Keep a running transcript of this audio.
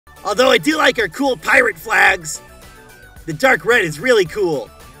Although I do like our cool pirate flags. The dark red is really cool.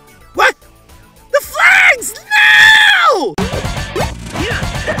 What? The flags! No!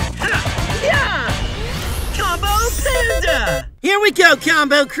 Combo Panda! Here we go,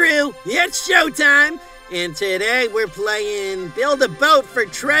 Combo Crew. It's showtime. And today we're playing Build a Boat for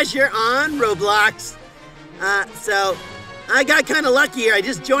Treasure on Roblox. So I got kind of lucky here. I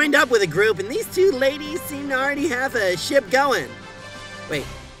just joined up with a group, and these two ladies seem to already have a ship going. Wait,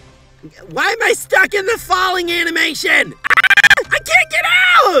 why am I stuck in the falling animation? Ah! I can't get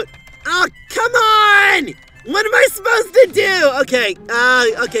out! Oh, come on! What am I supposed to do? Okay,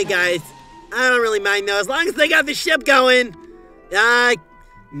 okay, guys. I don't really mind though, as long as they got the ship going. I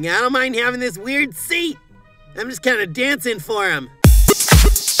don't mind having this weird seat. I'm just kind of dancing for them.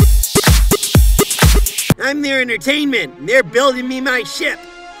 I'm their entertainment, and they're building me my ship.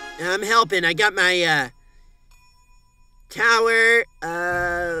 I'm helping. I got my tower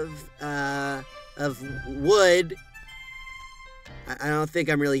of wood. I don't think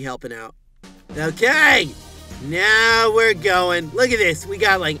I'm really helping out. Okay, now we're going. Look at this. We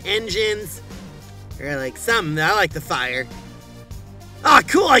got like engines, or like something. I like the fire. Oh,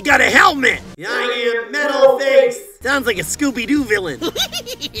 cool, I got a helmet! I am Metal Face! Sounds like a Scooby-Doo villain.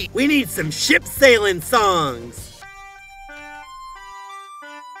 We need some ship sailing songs.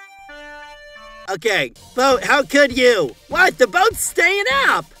 Okay, boat, how could you? What, the boat's staying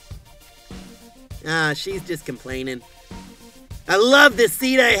up! Ah, she's just complaining. I love the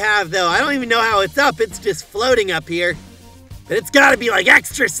seat I have, though. I don't even know how it's up. It's just floating up here. But it's gotta be, like,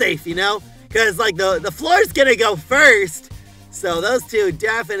 extra safe, you know? Because, like, the floor's gonna go first. So those two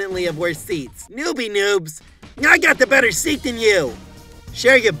definitely have worse seats. Newbie noobs, I got the better seat than you.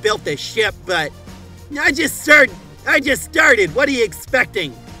 Sure, you built the ship, but I just started. What are you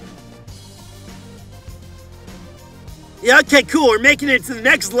expecting? Yeah, okay, cool. We're making it to the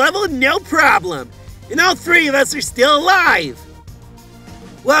next level, no problem. And all three of us are still alive.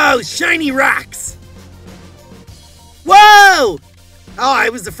 Whoa, shiny rocks. Whoa! Oh, I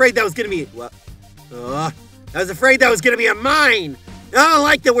was afraid that was gonna be. What? I was afraid that was gonna be a mine. I don't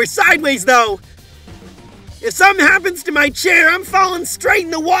like that we're sideways though. If something happens to my chair, I'm falling straight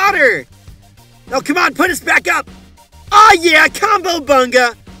in the water. Oh, come on, put us back up. Oh yeah, combo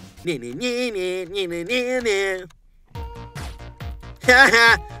bunga.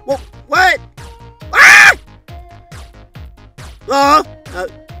 Haha. Well, what? Ah! Oh,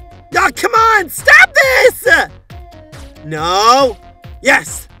 come on, stop this! No.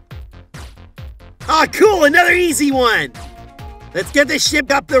 Yes. Oh, cool, another easy one. Let's get this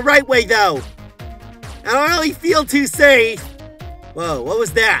ship up the right way, though. I don't really feel too safe. Whoa, what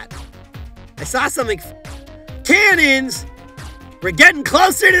was that? I saw something. Cannons! We're getting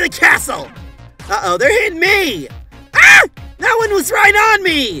closer to the castle. Uh-oh, they're hitting me. Ah! That one was right on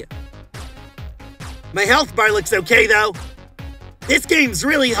me. My health bar looks okay, though. This game's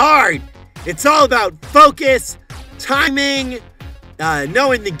really hard. It's all about focus, timing,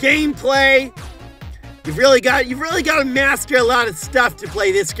 knowing the gameplay. You've really got to master a lot of stuff to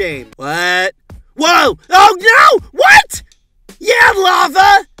play this game. What? Whoa! Oh no! What? Yeah,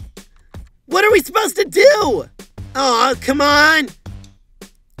 lava! What are we supposed to do? Oh, come on!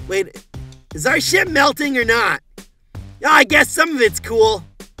 Wait, is our ship melting or not? Oh, I guess some of it's cool.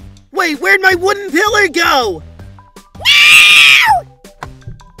 Wait, where'd my wooden pillar go?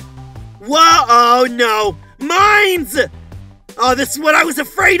 Whoa! Oh no! Mines! Oh, this is what I was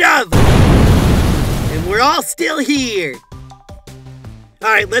afraid of! And we're all still here.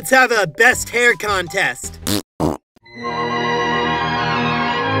 Alright, let's have a best hair contest.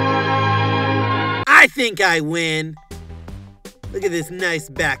 I think I win. Look at this nice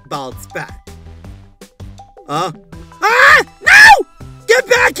back bald spot. Oh. Ah! No! Get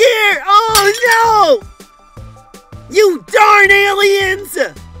back here! Oh no! You darn aliens!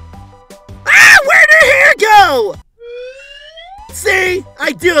 Ah! Where'd her hair go? See?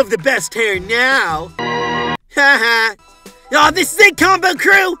 I do have the best hair now. Haha. Oh, this is it, Combo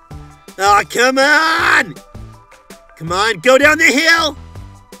Crew! Oh, come on! Come on, go down the hill!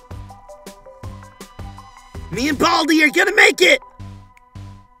 Me and Baldy are gonna make it!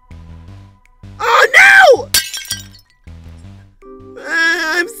 Oh, no!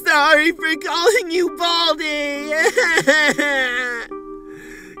 I'm sorry for calling you Baldy!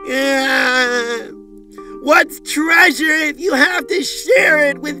 Yeah. What's treasure if you have to share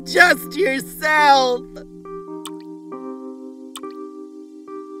it with just yourself?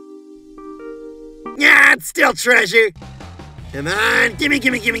 Yeah, it's still treasure. Come on, gimme,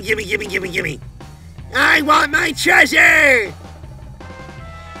 gimme, gimme, gimme, gimme, gimme, gimme. I want my treasure!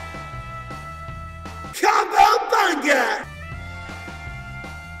 Combo Panda!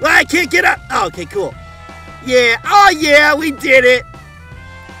 Well, I can't get up. Oh, okay, cool. Yeah, oh yeah, we did it.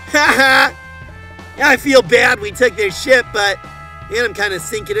 Haha. Yeah, I feel bad we took their ship, but and I'm kind of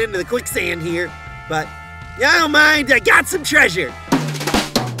sinking into the quicksand here. But yeah, I don't mind. I got some treasure.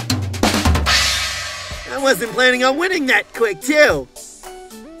 I wasn't planning on winning that quick, too.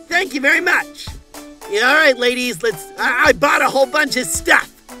 Thank you very much. Yeah, all right, ladies, I bought a whole bunch of stuff.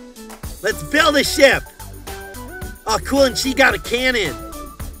 Let's build a ship. Oh, cool, and she got a cannon.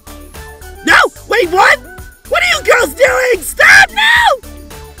 No, wait, what? What are you girls doing? Stop, no!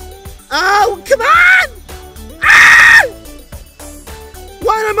 Oh, come on! Ah!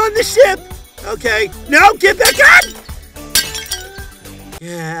 What, I'm on the ship. Okay, no, get back on!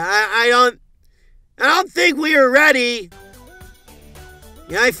 Yeah, I don't think we are ready.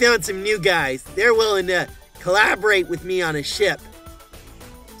 Yeah, I found some new guys. They're willing to collaborate with me on a ship.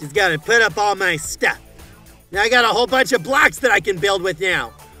 Just gotta put up all my stuff. Now I got a whole bunch of blocks that I can build with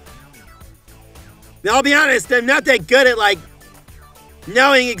now. Now I'll be honest, I'm not that good at like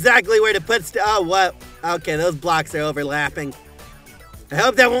knowing exactly where to put stuff. Oh, what? Okay, those blocks are overlapping. I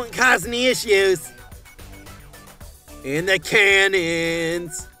hope that won't cause any issues. And the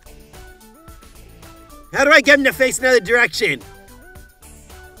cannons. How do I get them to face another direction?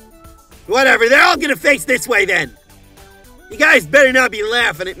 Whatever, they're all gonna face this way then. You guys better not be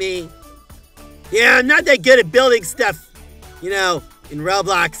laughing at me. Yeah, I'm not that good at building stuff, you know, in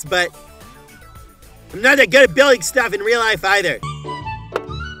Roblox, but I'm not that good at building stuff in real life either.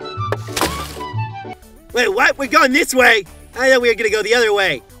 Wait, what? We're going this way? I thought we were gonna go the other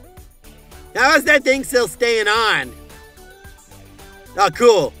way. How is that thing still staying on? Oh,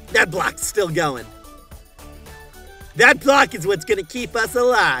 cool. That block's still going. That block is what's gonna keep us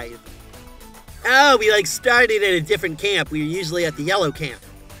alive. Oh, we like started at a different camp. We were usually at the yellow camp.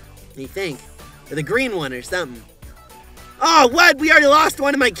 You think? Or the green one or something. Oh, what? We already lost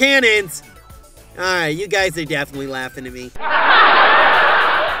one of my cannons. Alright, you guys are definitely laughing at me.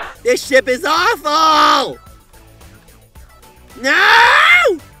 This ship is awful!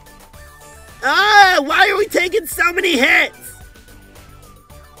 No! Ah, why are we taking so many hits?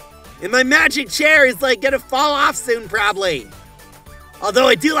 And my magic chair is like gonna fall off soon, probably. Although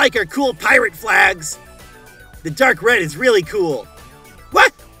I do like our cool pirate flags. The dark red is really cool.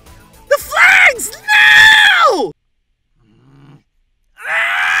 What? The flags! No!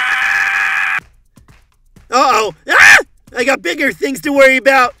 Ah! Uh-oh. Ah! I got bigger things to worry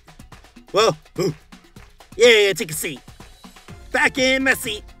about. Whoa. Ooh. Yeah, take a seat. Back in my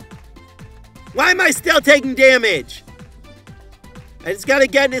seat. Why am I still taking damage? I just gotta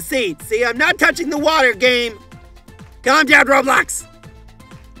get in a seat. See, I'm not touching the water, game. Calm down, Roblox.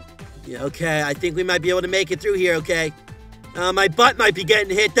 Yeah, okay, I think we might be able to make it through here, okay? My butt might be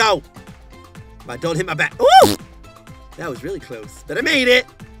getting hit, though. But don't hit my back. Ooh! That was really close. But I made it.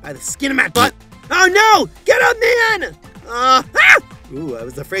 By the skin of my butt. Oh, no! Get up, man! Ah! Ooh, I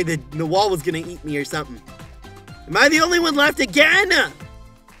was afraid that the wall was gonna eat me or something. Am I the only one left again?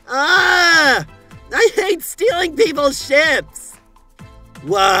 Ah! I hate stealing people's ships.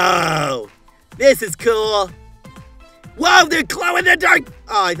 Whoa! This is cool. Whoa, they're glow in the dark!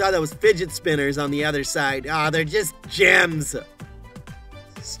 Oh, I thought that was fidget spinners on the other side. Oh, they're just gems.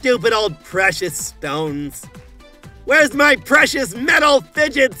 Stupid old precious stones. Where's my precious metal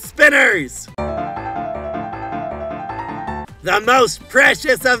fidget spinners? The most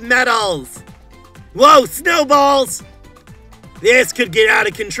precious of metals. Whoa, snowballs! This could get out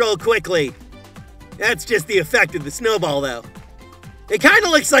of control quickly. That's just the effect of the snowball, though. It kind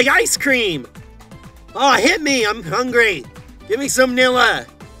of looks like ice cream. Oh, hit me, I'm hungry. Give me some Nilla.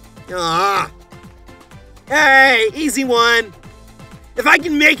 Ah. Hey, easy one. If I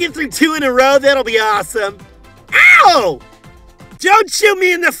can make it through 2 in a row, that'll be awesome. Ow! Don't shoot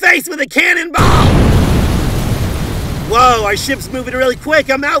me in the face with a cannonball! Whoa, our ship's moving really quick.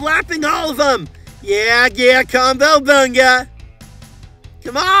 I'm outlapping all of them. Yeah, Combo Panda.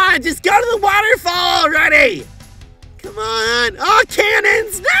 Come on, just go to the waterfall already. Come on. Oh,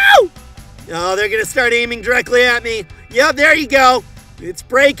 cannons, no! Oh, they're gonna start aiming directly at me. Yep, there you go. It's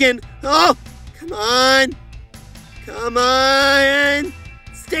breaking. Oh, come on. Come on.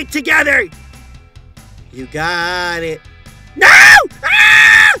 Stick together. You got it. No!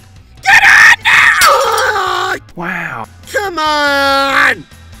 Ah! Get on now! Oh, wow. come on.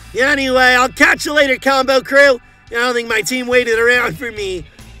 Anyway, I'll catch you later, Combo Crew. I don't think my team waited around for me.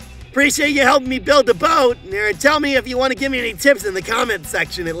 Appreciate you helping me build a boat. Tell me if you want to give me any tips in the comments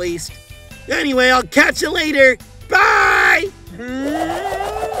section at least. Anyway, I'll catch you later. Bye!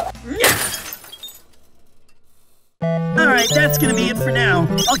 Alright, that's gonna be it for now.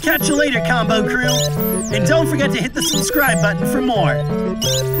 I'll catch you later, Combo Crew. And don't forget to hit the subscribe button for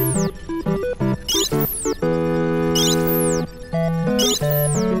more.